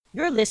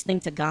You're listening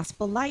to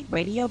Gospel Light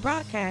Radio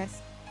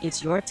broadcast.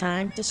 It's your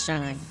time to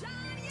shine.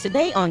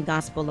 Today on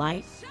Gospel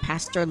Light,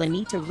 Pastor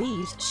Lenita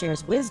Reeves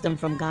shares wisdom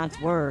from God's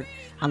Word,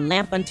 a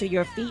lamp unto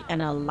your feet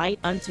and a light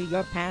unto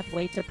your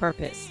pathway to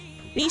purpose.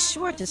 Be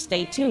sure to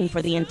stay tuned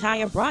for the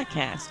entire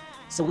broadcast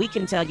so we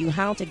can tell you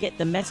how to get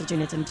the message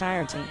in its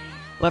entirety.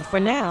 But for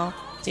now,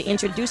 to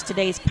introduce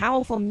today's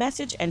powerful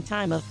message and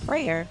time of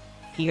prayer,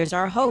 here's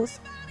our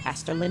host,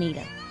 Pastor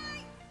Lenita.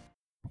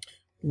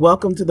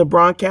 Welcome to the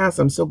broadcast.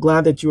 I'm so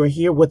glad that you are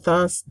here with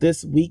us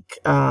this week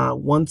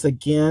once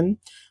again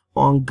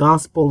on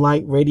Gospel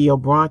Light Radio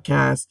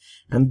broadcast.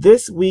 And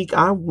this week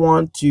I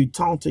want to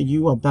talk to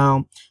you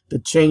about the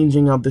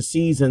changing of the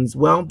seasons.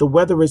 Well, the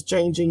weather is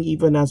changing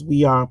even as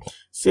we are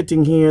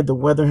sitting here. The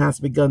weather has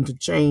begun to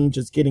change.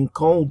 It's getting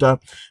colder.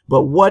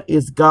 But what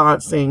is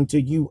God saying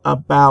to you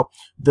about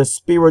the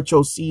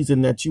spiritual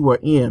season that you are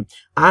in?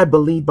 I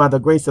believe by the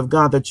grace of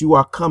God that you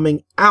are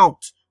coming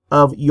out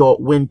of your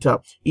winter,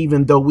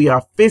 even though we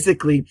are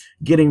physically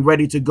getting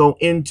ready to go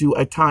into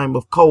a time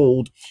of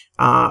cold,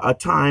 a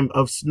time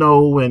of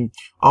snow and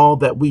all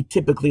that we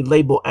typically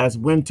label as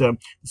winter.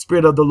 The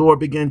Spirit of the Lord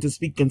began to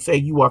speak and say,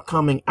 you are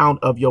coming out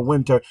of your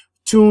winter.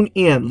 Tune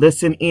in,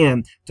 listen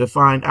in to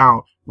find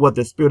out what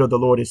the Spirit of the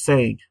Lord is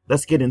saying.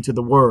 Let's get into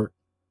the word.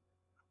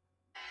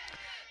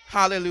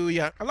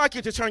 Hallelujah. I'd like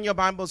you to turn your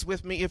Bibles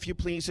with me, if you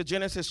please, to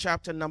Genesis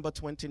chapter number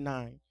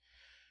 29.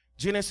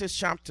 Genesis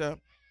chapter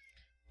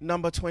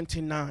number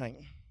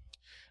 29.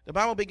 The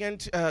Bible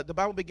begins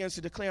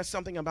to declare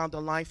something about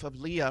the life of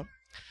Leah.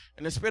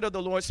 And the Spirit of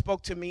the Lord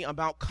spoke to me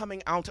about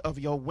coming out of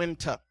your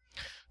winter.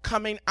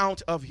 Coming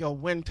out of your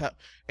winter.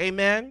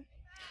 Amen.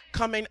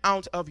 Coming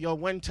out of your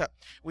winter.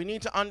 We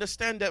need to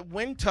understand that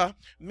winter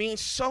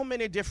means so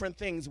many different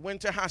things.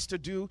 Winter has to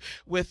do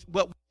with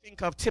what we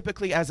think of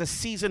typically as a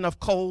season of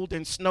cold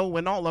and snow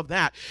and all of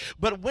that.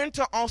 But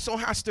winter also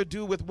has to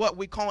do with what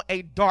we call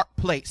a dark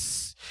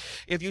place.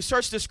 If you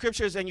search the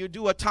scriptures and you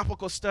do a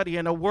topical study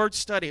and a word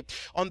study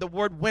on the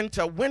word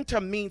winter, winter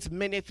means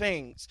many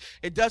things.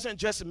 It doesn't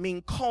just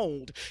mean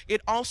cold.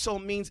 It also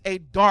means a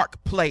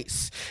dark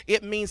place.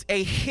 It means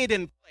a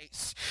hidden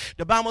place.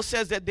 The Bible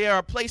says that there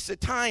are places,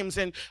 times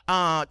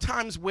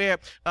where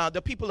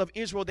the people of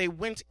Israel, they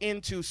went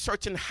into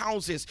certain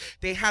houses.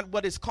 They had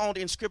what is called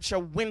in scripture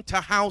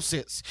winter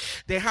houses.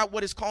 They had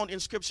what is called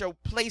in scripture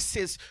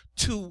places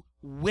to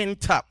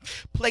winter.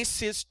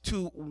 Places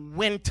to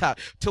winter.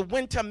 To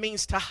winter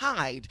means to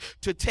hide,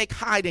 to take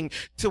hiding.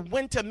 To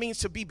winter means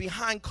to be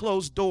behind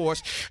closed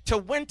doors. To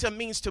winter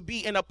means to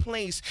be in a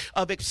place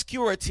of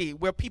obscurity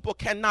where people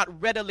cannot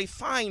readily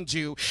find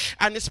you.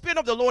 And the Spirit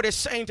of the Lord is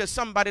saying to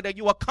somebody that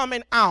you are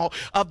coming out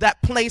of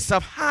that place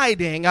of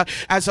hiding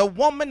as a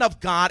woman of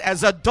God,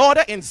 as a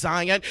daughter in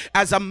Zion,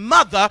 as a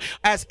mother,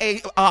 as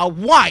a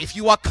wife.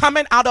 You are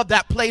coming out of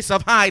that place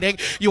of hiding.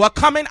 You are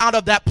coming out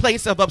of that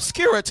place of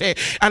obscurity.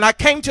 And I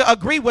came to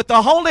agree with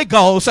the Holy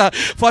Ghost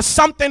for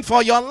something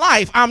for your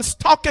life. I'm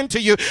talking to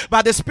you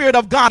by the Spirit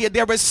of God.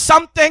 There is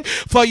something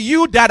for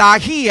you that are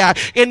here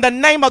in the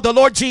name of the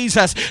Lord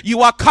Jesus.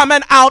 You are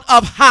coming out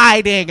of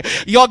hiding.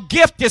 Your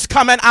gift is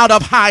coming out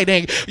of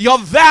hiding. Your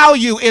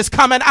value is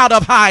coming out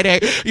of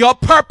hiding. Your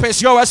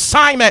purpose, your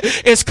assignment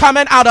is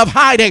coming out of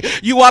hiding.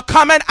 You are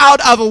coming out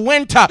of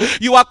winter.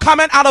 You are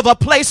coming out of a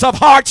place of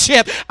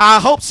hardship.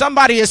 I hope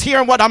somebody is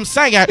hearing what I'm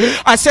saying.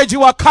 I said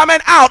you are coming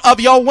out of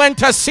your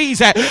winter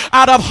season,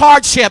 out of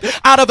hardship,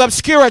 out of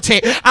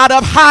obscurity, out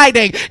of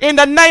hiding, in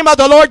the name of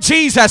the Lord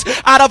Jesus,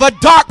 out of a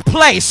dark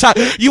place.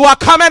 You are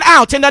coming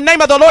out in the name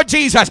of the Lord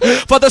Jesus.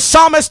 For the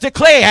psalmist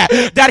declared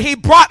that he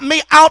brought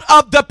me out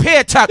of the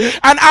pit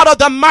and out of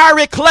the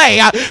miry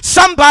clay.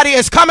 Somebody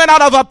is coming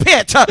out of a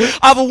pit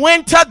of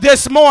winter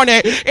this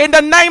morning in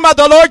the name of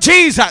the Lord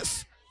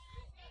Jesus.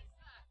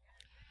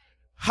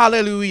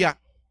 Hallelujah.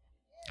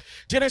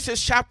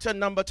 Genesis chapter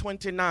number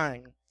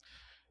 29.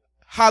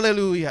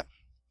 Hallelujah.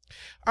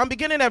 I'm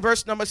beginning at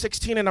verse number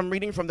 16 and I'm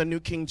reading from the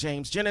New King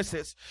James.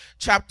 Genesis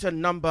chapter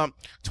number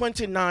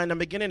 29. I'm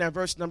beginning at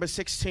verse number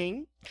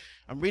 16.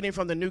 I'm reading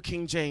from the New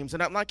King James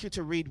and I'd like you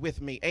to read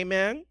with me.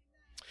 Amen.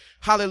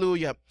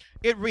 Hallelujah.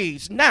 It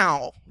reads,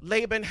 now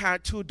Laban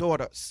had two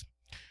daughters.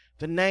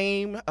 The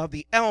name of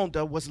the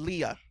elder was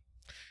Leah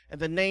and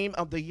the name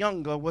of the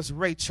younger was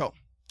Rachel.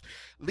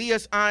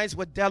 Leah's eyes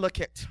were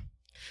delicate,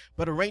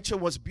 but Rachel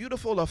was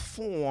beautiful of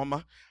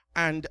form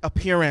and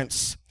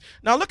appearance.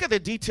 Now look at the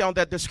detail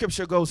that the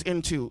scripture goes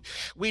into.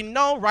 We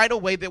know right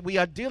away that we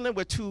are dealing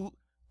with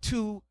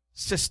two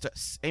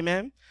sisters.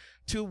 Amen.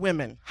 Two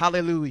women.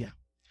 Hallelujah.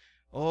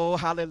 Oh,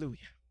 hallelujah.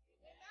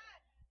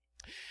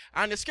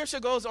 And the scripture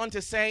goes on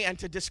to say and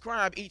to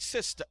describe each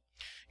sister.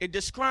 It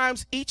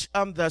describes each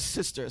of the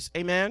sisters.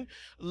 Amen.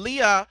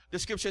 Leah, the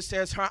scripture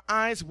says, her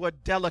eyes were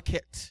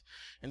delicate.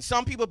 And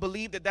some people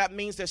believe that that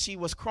means that she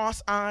was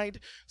cross-eyed.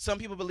 Some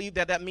people believe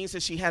that that means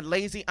that she had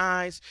lazy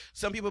eyes.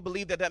 Some people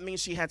believe that that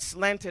means she had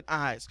slanted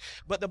eyes.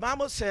 But the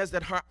Bible says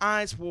that her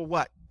eyes were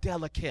what?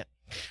 Delicate.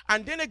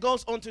 And then it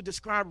goes on to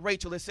describe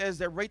Rachel. It says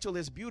that Rachel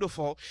is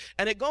beautiful.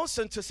 And it goes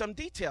into some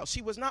detail.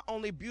 She was not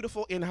only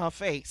beautiful in her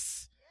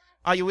face.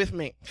 Are you with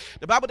me?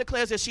 The Bible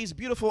declares that she's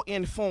beautiful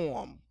in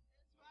form.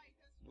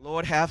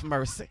 Lord have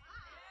mercy.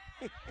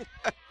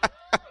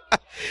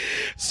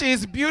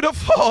 She's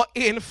beautiful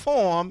in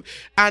form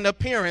and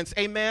appearance.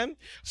 Amen.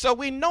 So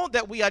we know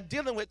that we are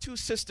dealing with two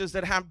sisters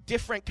that have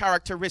different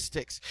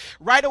characteristics.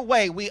 Right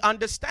away, we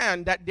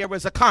understand that there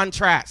is a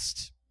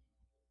contrast.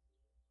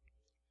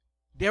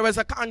 There is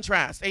a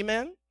contrast.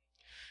 Amen.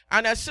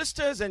 And as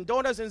sisters and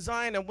daughters in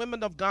Zion and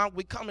women of God,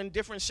 we come in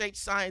different shapes,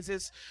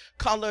 sizes,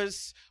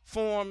 colors,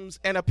 forms,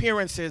 and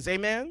appearances.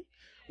 Amen.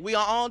 We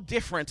are all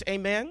different.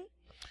 Amen.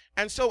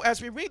 And so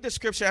as we read the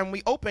scripture and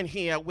we open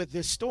here with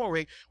this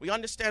story, we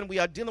understand we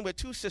are dealing with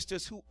two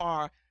sisters who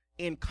are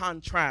in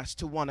contrast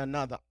to one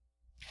another.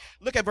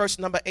 Look at verse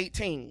number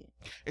 18.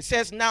 It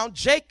says, now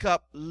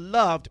Jacob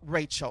loved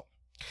Rachel.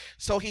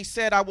 So he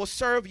said, I will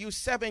serve you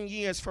 7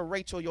 years for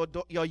Rachel,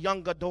 your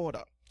younger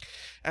daughter.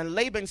 And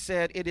Laban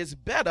said, it is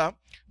better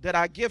that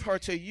I give her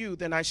to you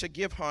than I should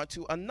give her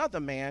to another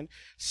man.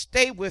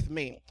 Stay with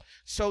me.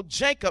 So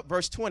Jacob,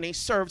 verse 20,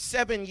 served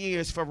 7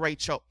 years for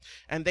Rachel,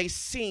 and they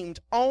seemed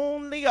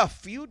only a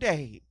few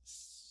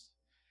days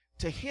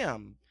to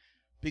him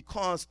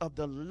because of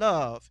the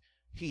love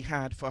he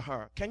had for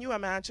her. Can you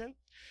imagine?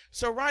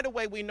 So right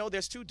away we know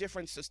there's two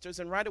different sisters,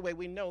 and right away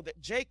we know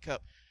that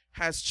Jacob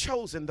has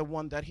chosen the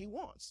one that he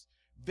wants.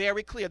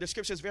 Very clear. The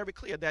scripture is very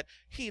clear that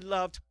he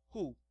loved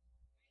who?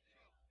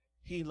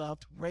 He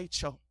loved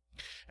Rachel.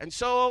 And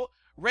so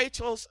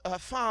Rachel's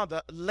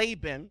father,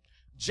 Laban,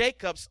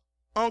 Jacob's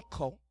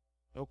uncle,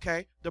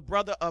 okay, the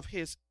brother of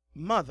his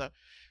mother,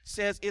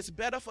 says it's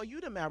better for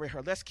you to marry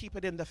her. Let's keep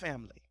it in the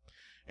family.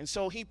 And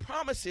so he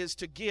promises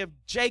to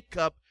give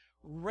Jacob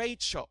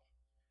Rachel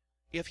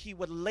if he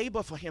would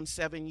labor for him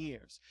 7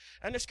 years.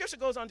 And the scripture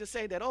goes on to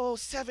say that,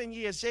 7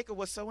 years, Jacob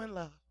was so in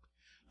love.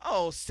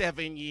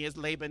 7 years,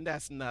 Laban,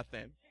 that's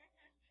nothing.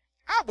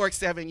 I worked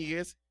 7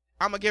 years.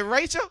 I'm going to give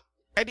Rachel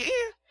at the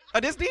end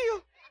of this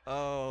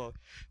deal.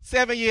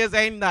 7 years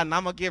ain't nothing.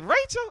 I'm going to give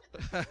Rachel.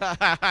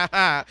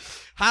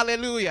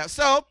 Hallelujah.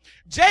 So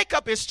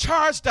Jacob is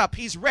charged up.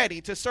 He's ready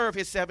to serve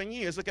his 7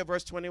 years. Look at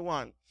verse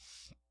 21.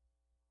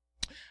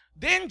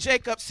 Then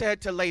Jacob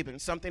said to Laban,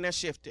 something that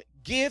shifted,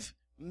 give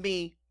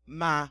me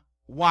my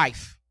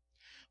wife,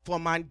 for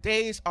my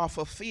days are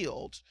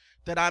fulfilled,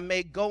 that I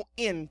may go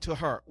in to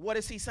her. What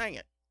is he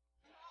saying?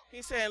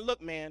 He's saying,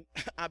 look, man,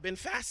 I've been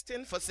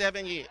fasting for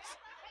 7 years.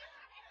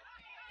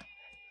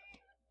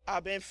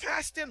 I've been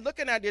fasting,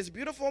 looking at this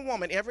beautiful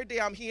woman. Every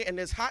day I'm here in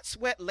this hot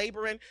sweat,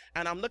 laboring,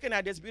 and I'm looking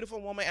at this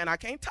beautiful woman, and I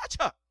can't touch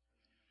her.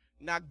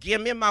 Now give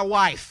me my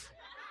wife,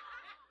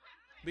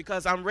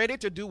 because I'm ready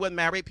to do what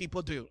married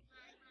people do.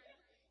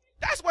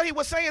 That's what he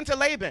was saying to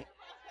Laban.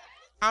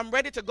 I'm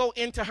ready to go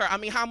into her. I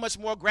mean, how much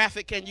more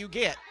graphic can you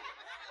get?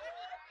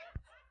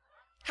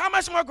 How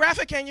much more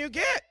graphic can you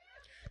get?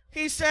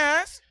 He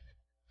says,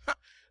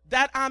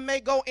 that I may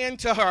go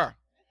into her.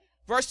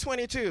 Verse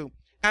 22.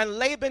 And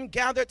Laban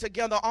gathered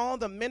together all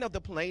the men of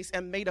the place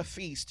and made a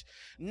feast.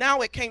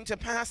 Now it came to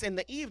pass in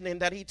the evening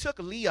that he took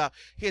Leah,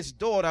 his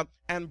daughter,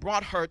 and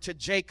brought her to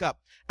Jacob.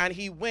 And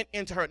he went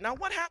into her. Now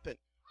what happened?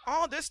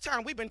 All this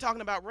time we've been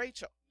talking about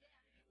Rachel.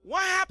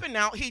 What happened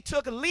now? He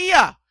took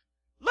Leah.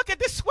 Look at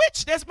this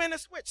switch. There's been a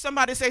switch.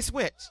 Somebody say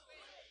switch.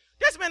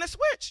 There's been a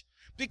switch.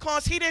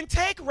 Because he didn't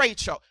take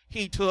Rachel.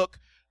 He took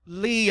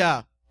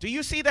Leah. Do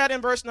you see that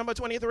in verse number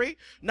 23?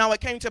 Now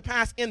it came to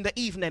pass in the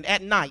evening,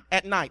 at night,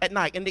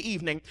 in the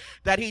evening,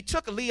 that he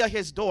took Leah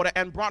his daughter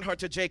and brought her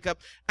to Jacob,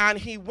 and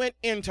he went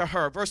into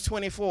her. Verse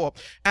 24.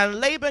 And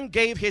Laban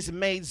gave his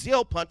maid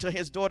Zilpah to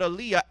his daughter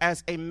Leah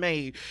as a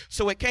maid.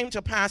 So it came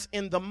to pass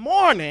in the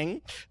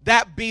morning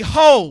that,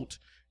 behold,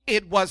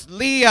 it was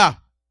Leah.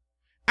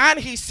 And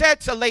he said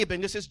to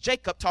Laban, this is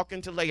Jacob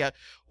talking to Leah,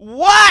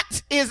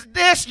 what is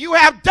this you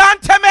have done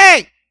to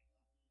me?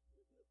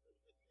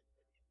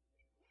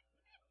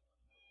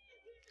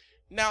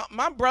 Now,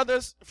 my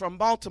brothers from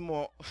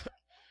Baltimore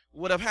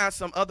would have had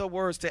some other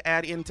words to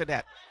add into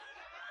that.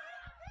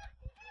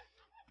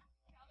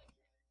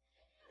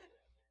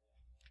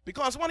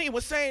 Because what he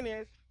was saying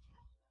is,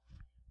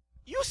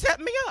 you set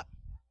me up.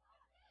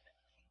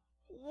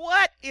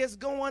 What is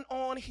going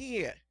on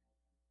here?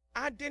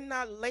 I did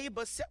not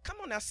labor. Come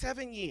on now,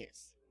 7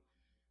 years.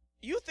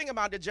 You think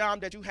about the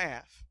job that you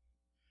have.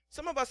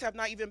 Some of us have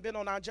not even been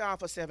on our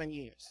job for 7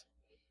 years.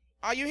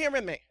 Are you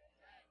hearing me?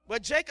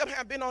 But Jacob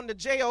had been on the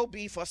job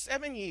for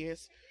 7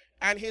 years,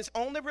 and his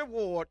only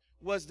reward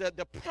was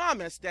the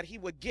promise that he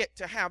would get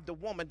to have the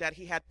woman that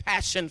he had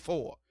passion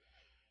for.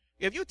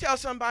 If you tell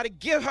somebody,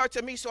 give her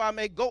to me so I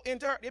may go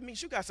into her, it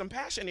means you got some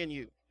passion in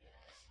you.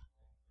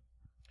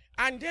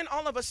 And then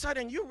all of a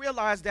sudden you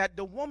realize that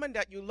the woman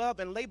that you love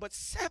and labored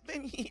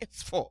 7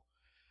 years for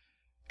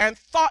and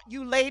thought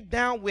you laid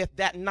down with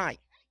that night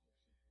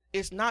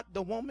is not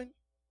the woman.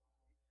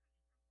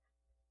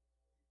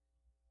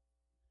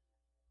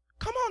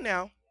 Come on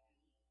now.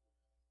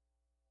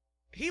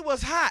 He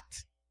was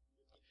hot.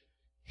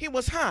 He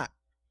was hot.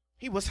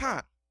 He was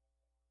hot.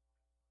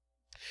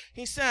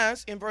 He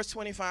says in verse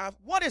 25,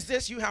 what is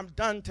this you have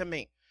done to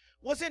me?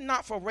 Was it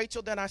not for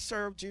Rachel that I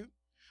served you?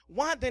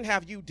 Why then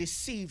have you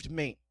deceived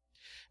me?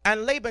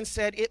 And Laban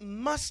said, it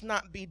must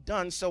not be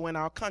done so in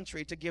our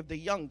country to give the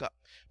younger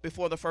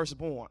before the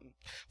firstborn.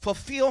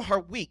 Fulfill her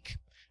week,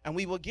 and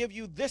we will give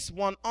you this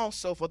one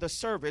also for the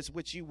service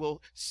which you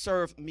will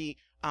serve me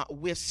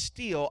with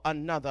still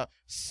another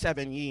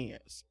 7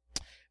 years.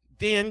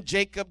 Then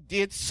Jacob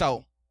did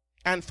so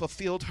and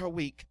fulfilled her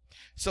week.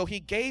 So he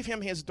gave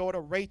him his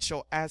daughter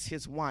Rachel as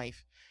his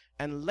wife,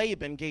 and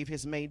Laban gave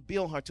his maid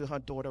Bilhah to her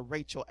daughter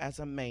Rachel as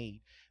a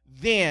maid.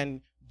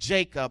 Then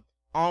Jacob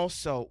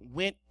also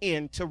went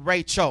in to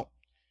Rachel.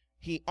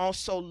 He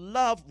also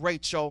loved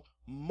Rachel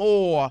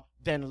more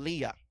than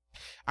Leah,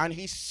 and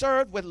he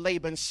served with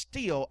Laban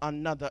still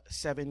another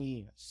 7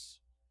 years.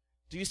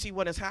 Do you see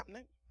what is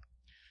happening?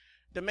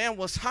 The man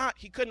was hot.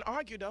 He couldn't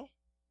argue though,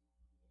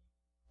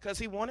 because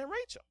he wanted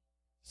Rachel.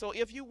 So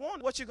if you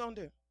want, what you gonna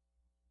do?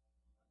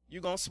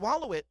 You're gonna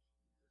swallow it,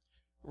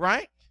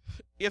 right?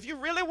 If you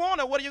really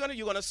want it, what are you gonna do?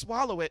 You're gonna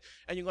swallow it,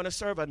 and you're gonna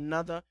serve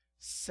another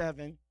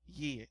 7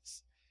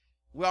 years.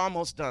 We're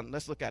almost done.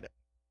 Let's look at it.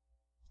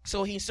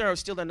 So he served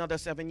still another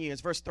 7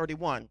 years. Verse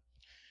 31.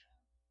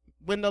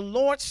 When the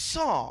Lord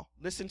saw,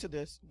 listen to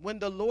this, when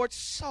the Lord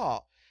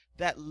saw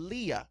that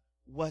Leah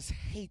was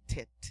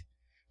hated,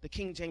 the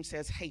King James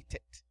says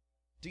hated.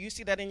 Do you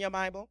see that in your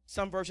Bible?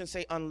 Some versions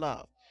say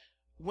unloved.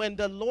 When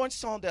the Lord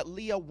saw that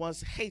Leah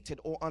was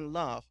hated or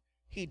unloved,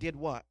 he did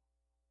what?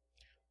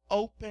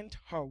 Opened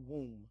her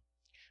womb,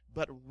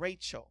 but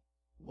Rachel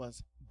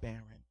was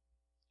barren.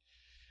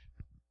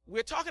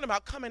 We're talking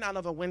about coming out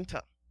of a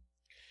winter.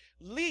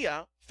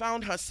 Leah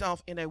found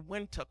herself in a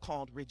winter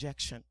called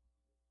rejection.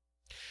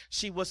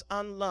 She was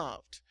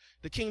unloved.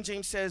 The King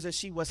James says that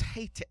she was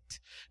hated.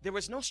 There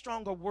is no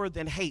stronger word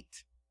than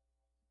hate.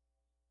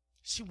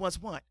 She was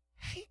what?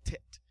 Hated.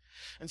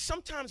 And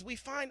sometimes we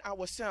find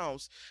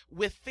ourselves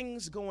with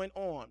things going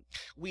on.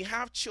 We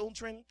have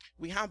children,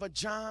 we have a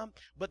job,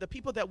 but the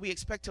people that we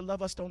expect to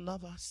love us don't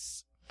love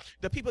us.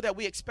 The people that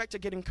we expect to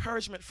get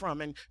encouragement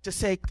from and to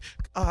say,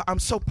 I'm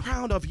so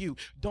proud of you,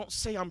 don't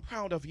say I'm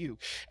proud of you.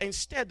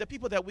 Instead, the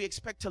people that we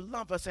expect to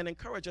love us and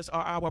encourage us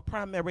are our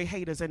primary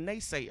haters and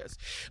naysayers.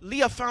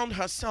 Leah found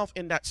herself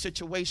in that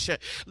situation.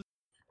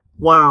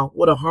 Wow,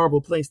 what a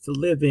horrible place to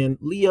live in.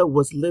 Leah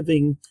was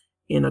living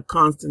in a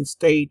constant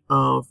state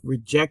of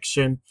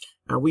rejection.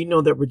 And we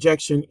know that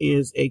rejection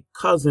is a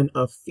cousin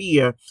of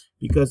fear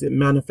because it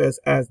manifests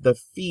as the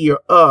fear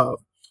of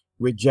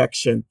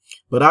rejection.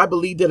 But I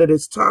believe that it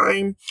is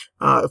time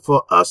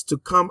for us to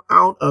come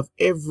out of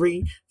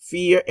every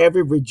fear,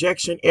 every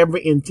rejection,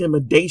 every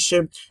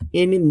intimidation,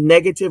 any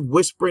negative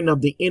whispering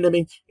of the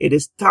enemy. It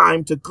is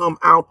time to come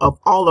out of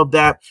all of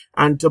that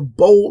and to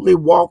boldly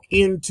walk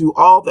into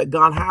all that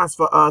God has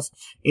for us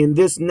in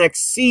this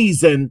next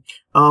season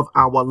of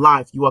our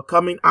life. You are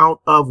coming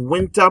out of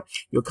winter.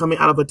 You're coming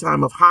out of a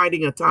time of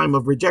hiding, a time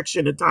of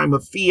rejection, a time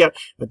of fear,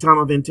 a time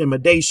of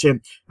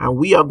intimidation. And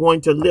we are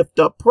going to lift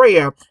up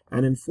prayer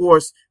and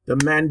enforce the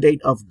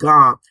mandate of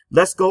God.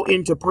 Let's go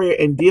into prayer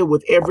and deal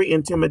with every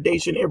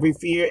intimidation, every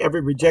fear,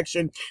 every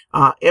rejection,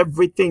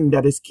 everything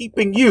that is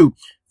keeping you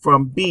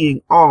from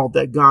being all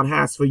that God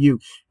has for you.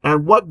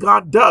 And what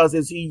God does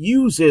is he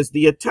uses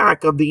the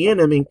attack of the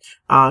enemy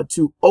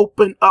to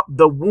open up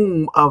the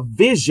womb of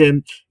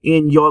vision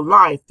in your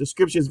life. The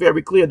scripture is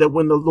very clear that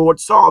when the Lord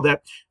saw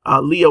that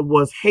Leah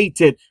was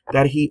hated,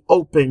 that he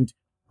opened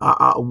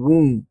a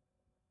womb.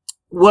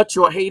 What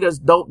your haters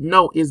don't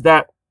know is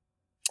that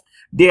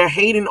their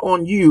hating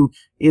on you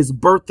is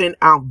birthing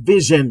out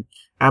vision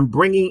and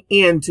bringing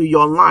into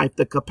your life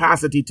the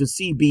capacity to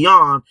see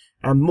beyond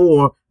and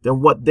more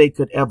than what they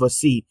could ever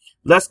see.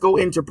 Let's go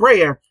into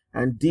prayer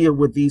and deal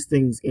with these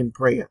things in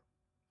prayer.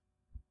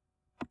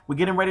 We're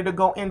getting ready to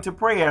go into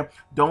prayer.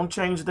 Don't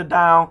change the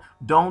dial.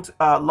 Don't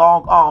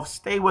log off.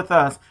 Stay with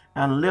us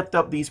and lift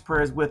up these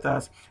prayers with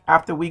us.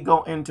 After we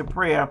go into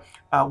prayer,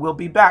 we'll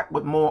be back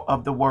with more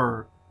of the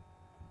word.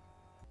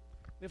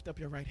 Lift up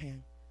your right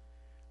hand.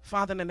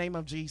 Father, in the name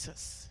of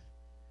Jesus,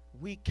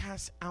 we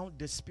cast out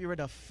the spirit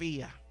of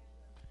fear.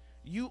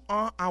 You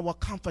are our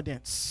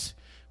confidence.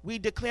 We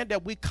declare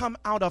that we come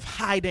out of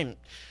hiding.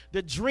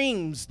 The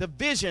dreams, the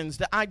visions,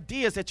 the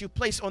ideas that you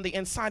place on the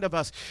inside of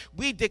us,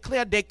 we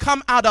declare they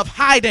come out of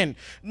hiding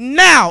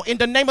now in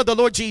the name of the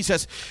Lord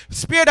Jesus.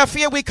 Spirit of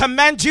fear, we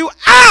command you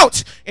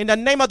out in the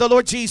name of the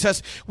Lord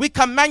Jesus. We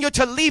command you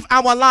to leave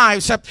our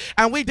lives,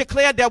 and we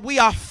declare that we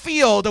are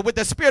filled with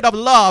the spirit of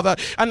love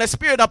and the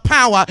spirit of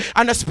power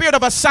and the spirit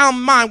of a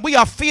sound mind. We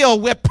are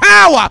filled with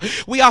power.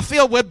 We are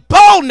filled with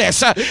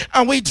boldness,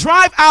 and we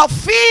drive out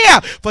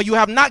fear, for you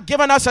have not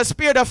given us a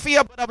spirit of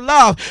fear, but of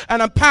love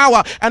and of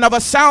power and of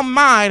a sound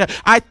mind.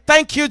 I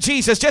thank you,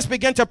 Jesus. Just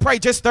begin to pray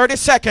just 30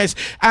 seconds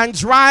and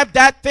drive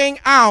that thing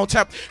out.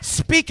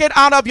 Speak it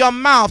out of your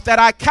mouth that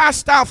I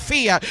cast out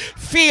fear.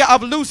 Fear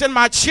of losing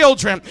my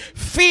children.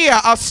 Fear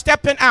of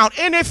stepping out.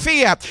 Any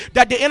fear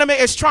that the enemy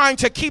is trying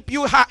to keep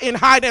you in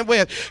hiding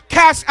with.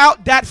 Cast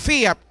out that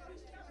fear.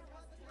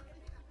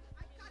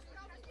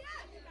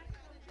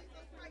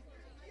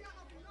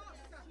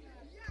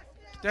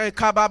 De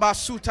kababa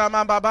suta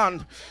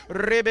mambaban.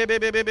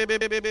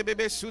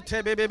 Rebebebebebebebebebe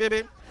sute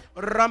bebebebe.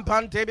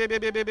 Rampante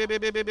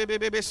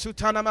bebebebebebebebebe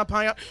sutana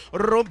mapaya.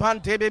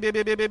 Rompante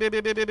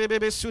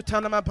bebebebebebebebe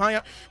sutana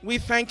mapaya. We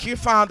thank you,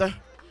 Father.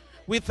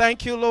 We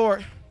thank you,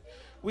 Lord.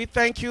 We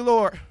thank you,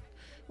 Lord.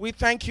 We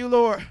thank you,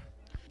 Lord.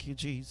 Thank you,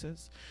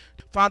 Jesus.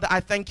 Father, I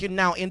thank you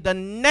now in the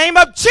name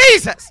of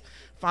Jesus.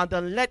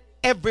 Father, let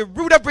every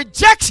root of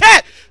rejection,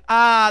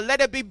 let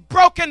it be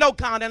broken, oh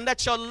God, and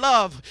let your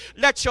love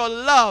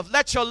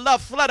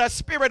flood her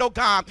spirit, oh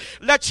God.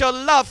 Let your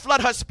love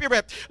flood her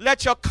spirit.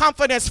 Let your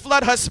confidence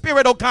flood her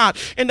spirit, oh God.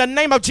 In the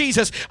name of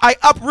Jesus, I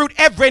uproot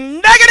every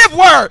negative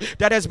word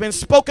that has been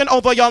spoken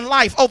over your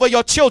life, over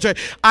your children.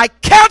 I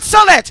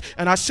cancel it,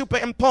 and I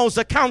superimpose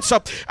the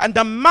counsel and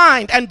the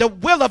mind and the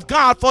will of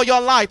God for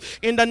your life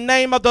in the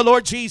name of the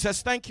Lord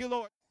Jesus. Thank you,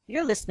 Lord.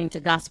 You're listening to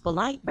Gospel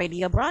Light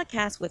Radio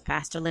broadcast with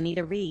Pastor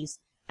Lenita Reeves.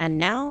 And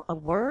now a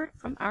word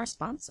from our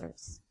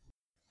sponsors.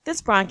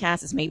 This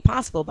broadcast is made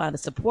possible by the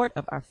support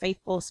of our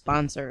faithful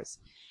sponsors.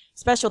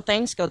 Special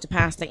thanks go to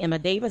Pastor Emma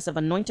Davis of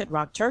Anointed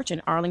Rock Church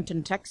in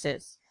Arlington,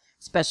 Texas.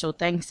 Special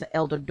thanks to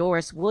Elder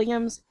Doris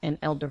Williams and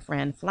Elder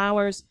Fran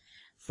Flowers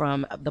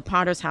from the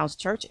Potter's House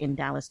Church in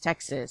Dallas,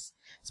 Texas.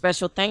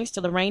 Special thanks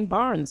to Lorraine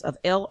Barnes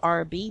of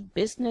LRB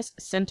Business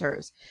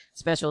Centers.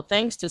 Special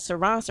thanks to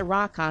Sarah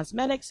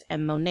Cosmetics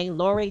and Monet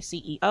Laurie,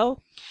 CEO,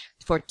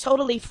 for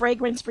totally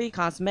fragrance-free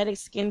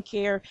cosmetics,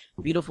 skincare,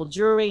 beautiful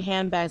jewelry,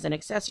 handbags, and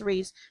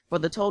accessories. For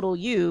the total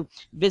you,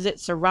 visit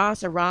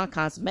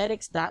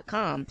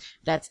sarahcosmetics.com.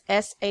 That's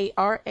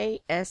SARA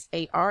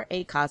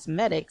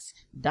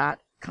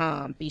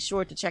Cosmetics.com. Be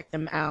sure to check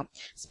them out.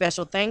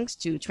 Special thanks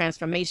to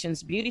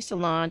Transformations Beauty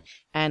Salon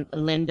and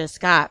Linda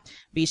Scott.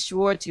 Be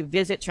sure to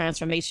visit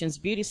Transformations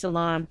Beauty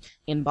Salon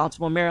in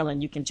Baltimore,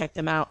 Maryland. You can check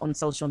them out on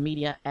social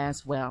media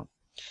as well.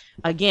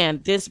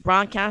 Again, this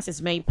broadcast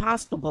is made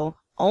possible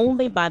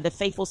only by the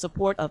faithful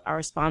support of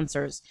our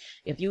sponsors.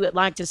 If you would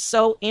like to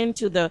sow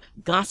into the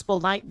Gospel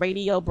Light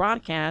Radio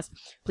broadcast,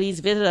 please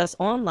visit us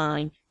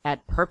online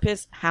at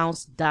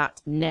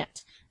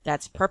purposehouse.net.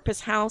 That's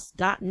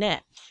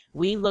purposehouse.net.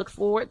 We look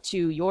forward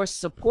to your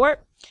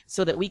support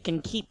so that we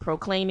can keep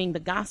proclaiming the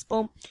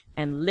gospel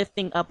and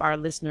lifting up our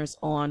listeners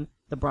on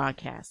the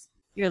broadcast.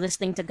 You're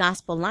listening to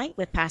Gospel Light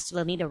with Pastor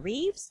Lenita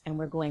Reeves, and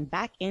we're going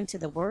back into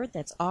the word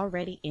that's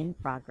already in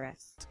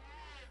progress.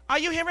 Are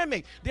you hearing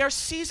me? There are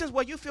seasons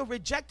where you feel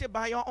rejected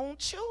by your own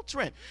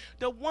children.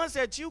 The ones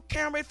that you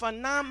carried for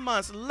 9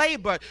 months,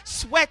 labored,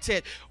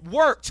 sweated,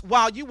 worked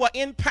while you were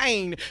in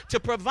pain to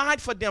provide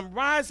for them,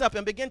 rise up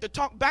and begin to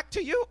talk back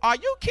to you. Are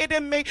you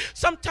kidding me?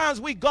 Sometimes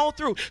we go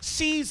through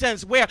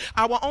seasons where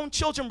our own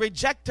children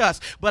reject us,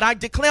 but I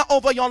declare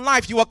over your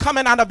life, you are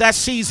coming out of that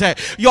season.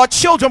 Your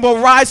children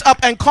will rise up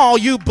and call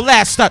you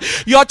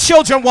blessed. Your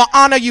children will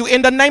honor you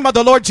in the name of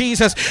the Lord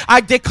Jesus.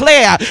 I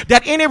declare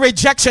that any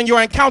rejection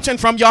you're encountering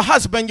from your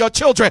husband, your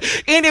children,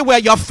 anywhere,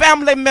 your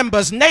family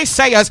members,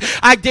 naysayers,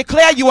 I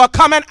declare you are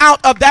coming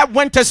out of that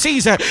winter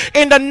season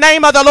in the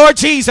name of the Lord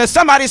Jesus.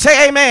 Somebody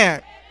say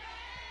amen.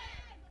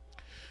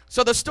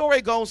 So the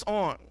story goes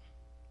on.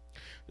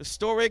 The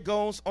story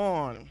goes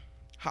on.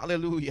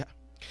 Hallelujah.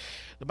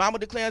 The Bible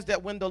declares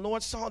that when the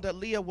Lord saw that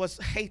Leah was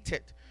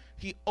hated,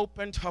 he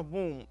opened her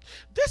womb.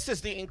 This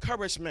is the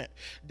encouragement,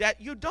 that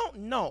you don't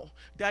know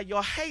that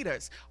your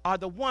haters are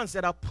the ones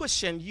that are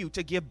pushing you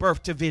to give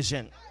birth to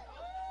vision.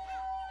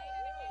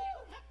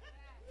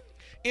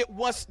 It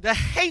was the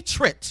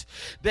hatred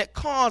that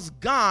caused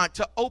God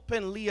to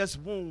open Leah's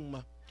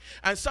womb.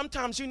 And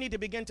sometimes you need to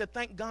begin to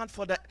thank God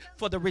for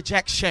the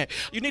rejection.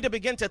 You need to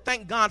begin to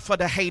thank God for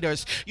the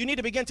haters. You need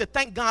to begin to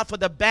thank God for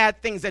the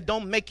bad things that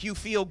don't make you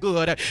feel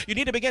good. You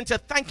need to begin to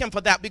thank him for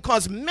that,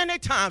 because many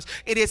times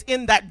it is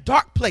in that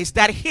dark place,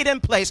 that hidden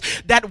place,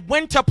 that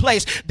winter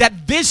place, that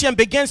vision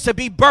begins to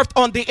be birthed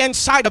on the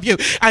inside of you.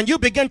 And you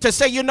begin to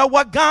say, you know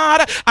what,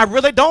 God, I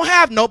really don't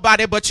have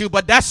nobody but you,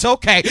 but that's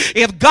okay.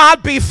 If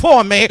God be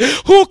for me,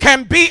 who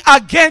can be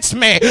against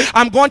me?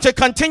 I'm going to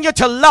continue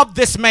to love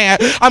this man.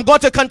 I'm going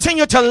to continue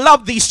to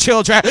love these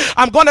children.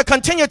 I'm going to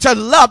continue to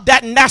love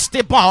that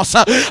nasty boss.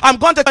 I'm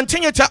going to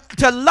continue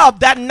to love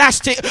that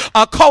nasty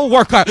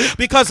co-worker,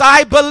 because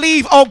I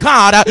believe, oh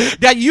God,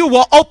 that you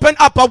will open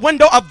up a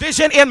window of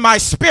vision in my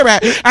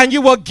spirit and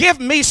you will give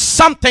me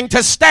something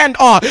to stand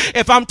on.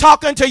 If I'm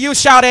talking to you,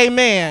 shout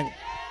amen.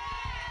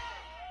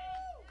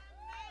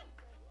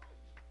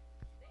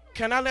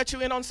 Can I let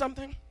you in on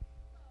something?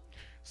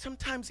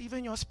 Sometimes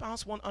even your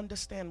spouse won't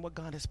understand what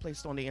God has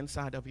placed on the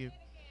inside of you.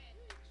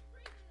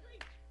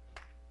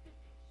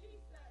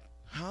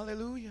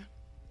 Hallelujah.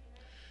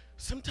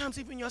 Sometimes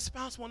even your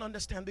spouse won't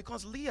understand,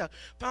 because Leah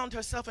found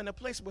herself in a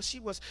place where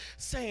she was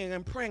saying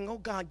and praying, oh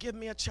God, give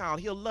me a child,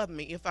 he'll love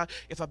me. If I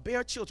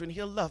bear children,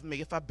 he'll love me.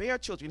 If I bear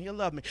children, he'll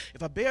love me.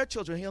 If I bear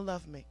children, he'll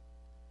love me.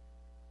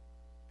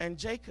 And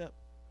Jacob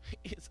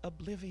is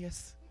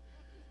oblivious.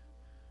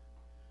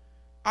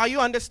 Are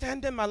you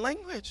understanding my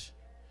language?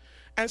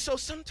 And so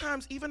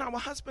sometimes even our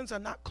husbands are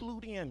not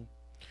clued in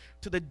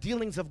to the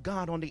dealings of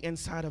God on the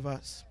inside of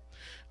us.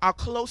 Our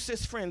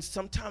closest friends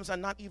sometimes are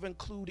not even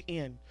clued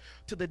in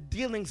to the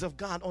dealings of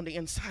God on the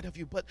inside of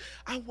you. But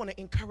I want to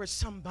encourage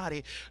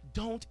somebody,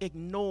 don't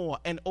ignore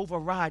and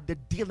override the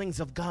dealings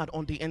of God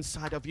on the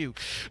inside of you.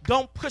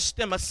 Don't push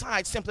them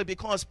aside simply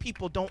because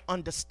people don't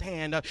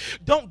understand.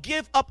 Don't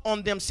give up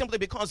on them simply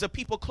because the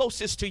people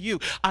closest to you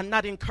are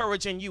not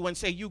encouraging you and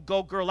say, you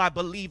go, girl, I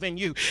believe in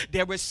you.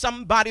 There is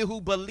somebody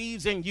who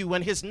believes in you,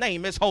 and his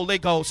name is Holy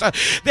Ghost.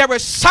 There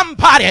is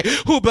somebody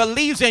who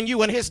believes in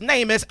you, and his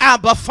name is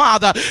Abba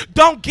Father.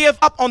 Don't give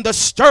up on the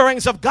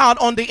stirrings of God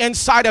on the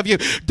inside of you.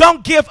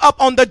 Don't give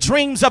up on the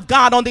dreams of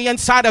God on the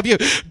inside of you.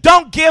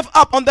 Don't give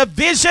up on the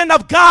vision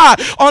of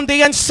God on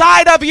the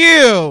inside of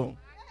you.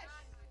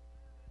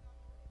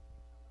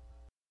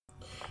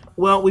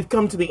 Well, we've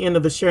come to the end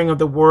of the sharing of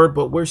the word,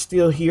 but we're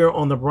still here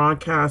on the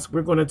broadcast.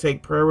 We're going to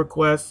take prayer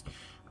requests.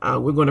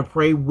 We're going to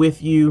pray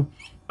with you.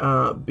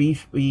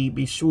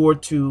 Be sure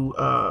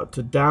to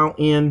dial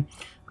in.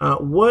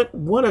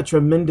 What a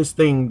tremendous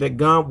thing that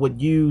God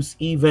would use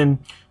even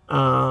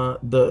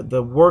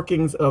the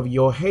workings of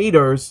your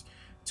haters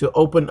to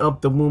open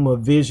up the womb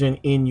of vision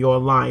in your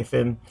life.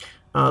 And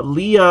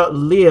Leah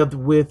lived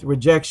with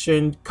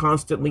rejection,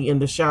 constantly in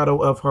the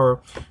shadow of her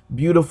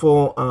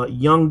beautiful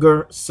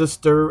younger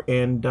sister,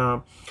 and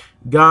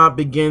God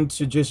began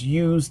to just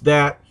use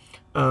that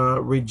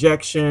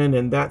rejection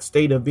and that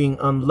state of being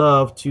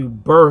unloved to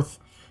birth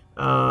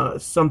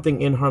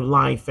something in her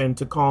life and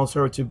to cause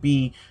her to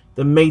be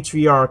the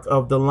matriarch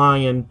of the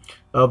Lion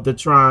of the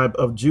tribe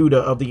of Judah,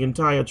 of the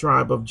entire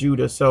tribe of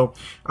Judah. So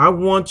I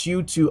want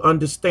you to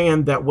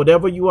understand that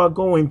whatever you are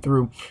going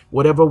through,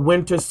 whatever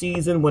winter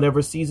season,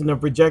 whatever season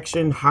of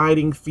rejection,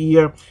 hiding,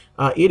 fear,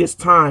 it is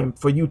time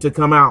for you to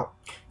come out.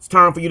 It's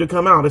time for you to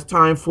come out. It's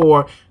time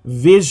for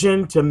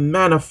vision to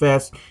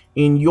manifest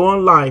in your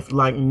life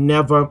like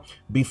never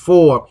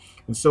before.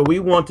 And so we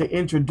want to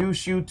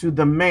introduce you to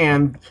the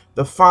man,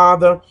 the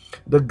Father,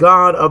 the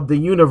God of the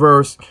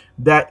universe,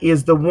 that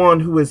is the one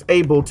who is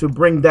able to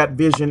bring that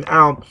vision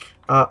out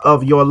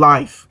of your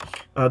life.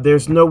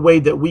 There's no way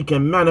that we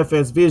can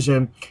manifest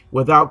vision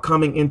without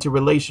coming into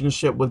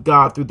relationship with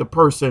God through the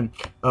person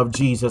of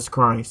Jesus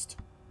Christ.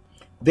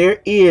 There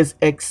is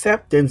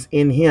acceptance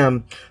in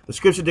him. The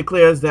scripture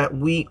declares that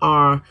we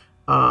come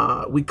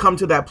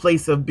to that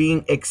place of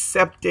being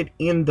accepted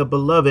in the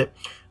beloved.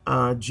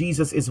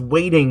 Jesus is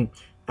waiting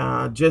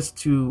just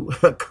to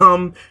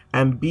come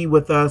and be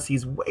with us.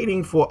 He's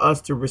waiting for us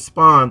to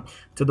respond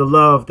to the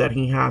love that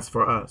he has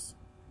for us.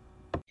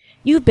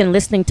 You've been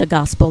listening to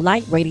Gospel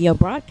Light Radio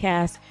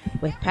broadcast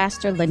with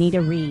Pastor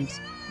Lenita Reeves,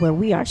 where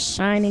we are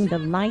shining the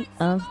light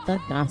of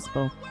the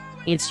gospel.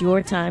 It's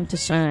your time to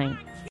shine.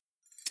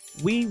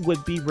 We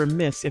would be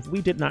remiss if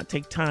we did not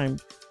take time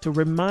to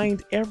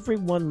remind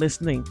everyone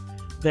listening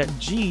that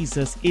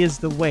Jesus is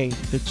the way,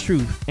 the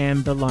truth,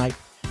 and the light.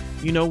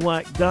 You know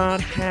what? God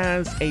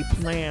has a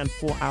plan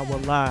for our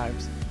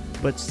lives,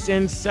 but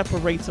sin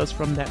separates us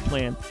from that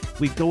plan.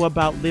 We go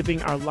about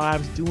living our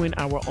lives, doing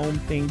our own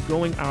thing,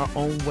 going our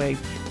own way,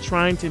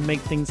 trying to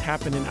make things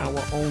happen in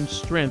our own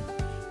strength.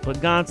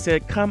 But God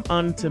said, "Come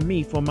unto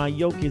me, for my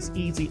yoke is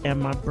easy and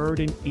my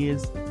burden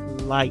is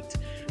light."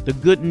 The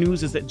good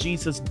news is that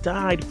Jesus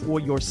died for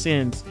your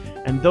sins.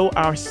 And though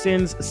our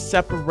sins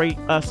separate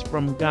us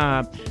from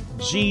God,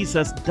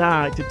 Jesus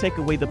died to take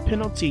away the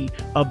penalty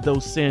of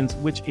those sins,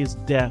 which is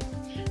death.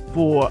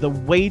 For the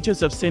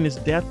wages of sin is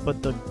death,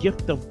 but the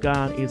gift of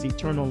God is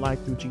eternal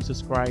life through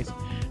Jesus Christ.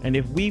 And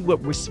if we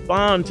would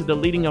respond to the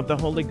leading of the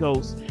Holy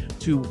Ghost,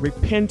 to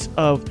repent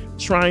of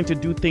trying to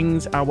do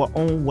things our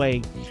own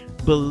way,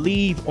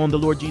 believe on the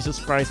Lord Jesus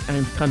Christ,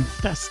 and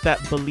confess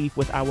that belief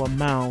with our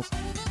mouths,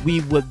 we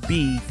would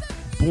be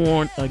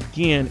born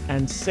again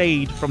and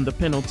saved from the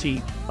penalty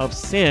of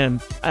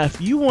sin. If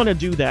you want to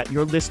do that,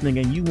 you're listening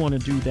and you want to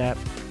do that,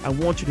 I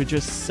want you to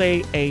just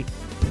say a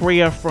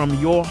prayer from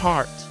your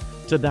heart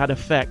to that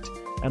effect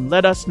and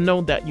let us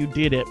know that you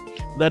did it.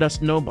 Let us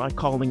know by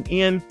calling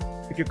in.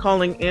 If you're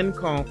calling in,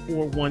 call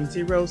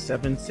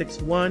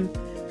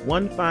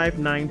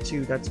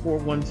 410-761-1592. That's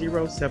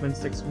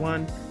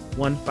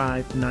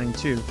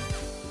 410-761-1592.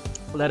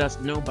 Let us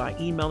know by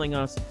emailing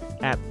us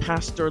at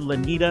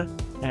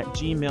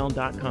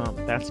pastorlenita@gmail.com.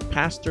 That's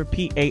pastor,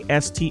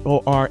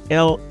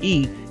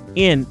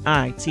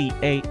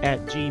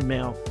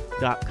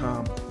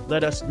 pastorlenita@gmail.com.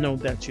 Let us know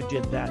that you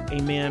did that.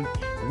 Amen.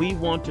 We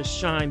want to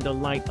shine the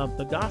light of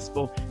the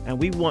gospel, and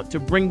we want to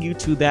bring you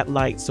to that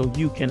light so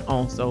you can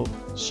also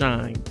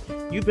shine.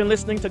 You've been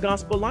listening to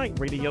Gospel Light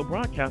Radio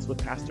broadcast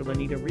with Pastor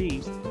Lenita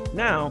Reeves.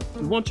 Now,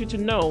 we want you to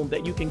know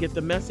that you can get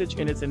the message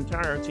in its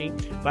entirety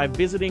by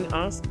visiting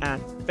us at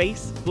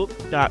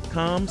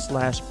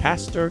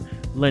facebook.com/Pastor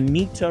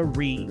Lenita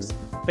Reeves.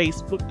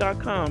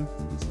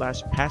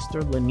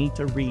 Facebook.com/Pastor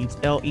Lenita Reeves,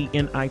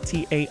 LENITAREEVES.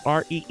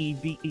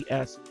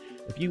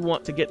 If you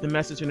want to get the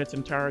message in its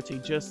entirety,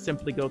 just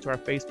simply go to our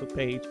Facebook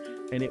page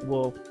and it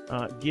will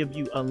give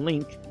you a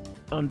link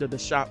under the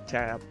shop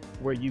tab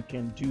where you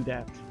can do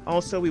that.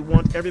 Also, we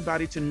want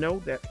everybody to know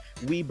that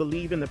We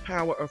believe in the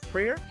power of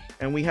prayer,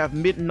 and we have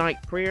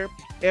midnight prayer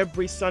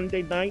every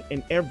Sunday night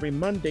and every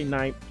Monday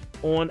night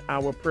on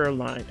our prayer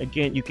line.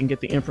 Again, you can get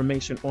the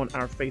information on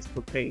our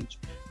Facebook page.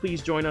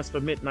 Please join us for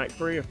midnight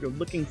prayer. If you're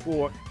looking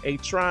for a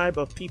tribe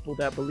of people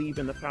that believe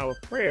in the power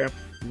of prayer,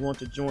 you want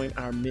to join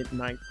our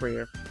midnight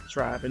prayer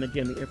tribe. And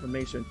again, the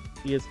information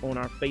is on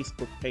our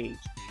Facebook page.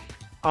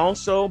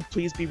 Also,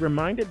 please be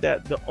reminded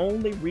that the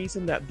only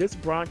reason that this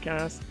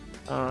broadcast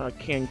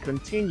can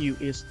continue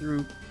is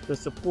through the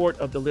support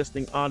of the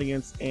listening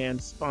audience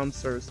and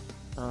sponsors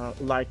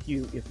like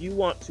you. If you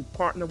want to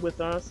partner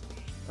with us,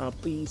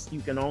 please,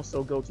 you can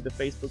also go to the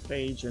Facebook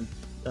page, and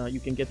you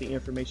can get the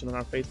information on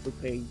our Facebook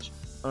page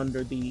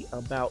under the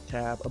About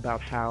tab about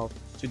how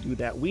to do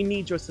that. We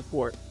need your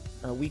support.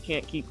 We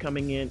can't keep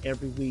coming in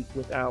every week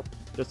without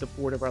the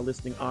support of our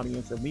listening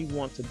audience, and we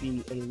want to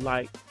be a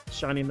light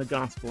shining the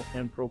gospel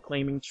and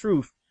proclaiming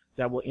truth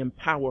that will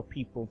empower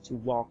people to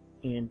walk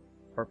in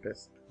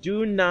purpose.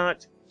 Do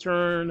not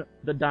turn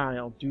the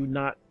dial. Do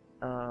not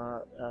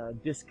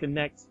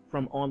disconnect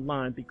from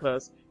online,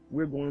 because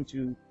we're going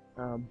to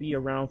be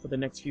around for the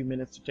next few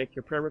minutes to take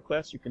your prayer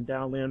requests. You can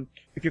dial in.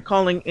 If you're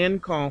calling in,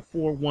 call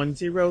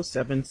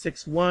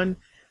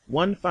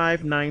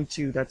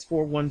 410-761-1592. That's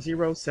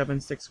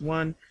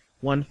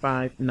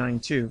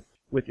 410-761-1592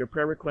 with your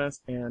prayer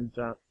request, and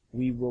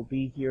we will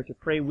be here to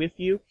pray with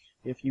you.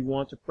 If you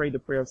want to pray the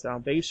prayer of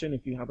salvation,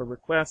 if you have a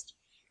request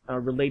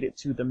related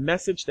to the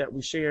message that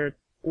we shared,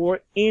 or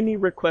any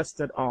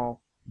request at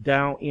all,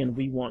 dial in.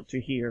 We want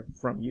to hear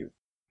from you.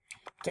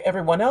 To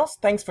everyone else,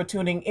 thanks for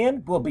tuning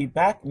in. We'll be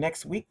back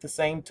next week, the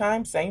same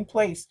time, same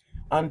place.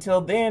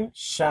 Until then,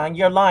 shine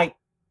your light.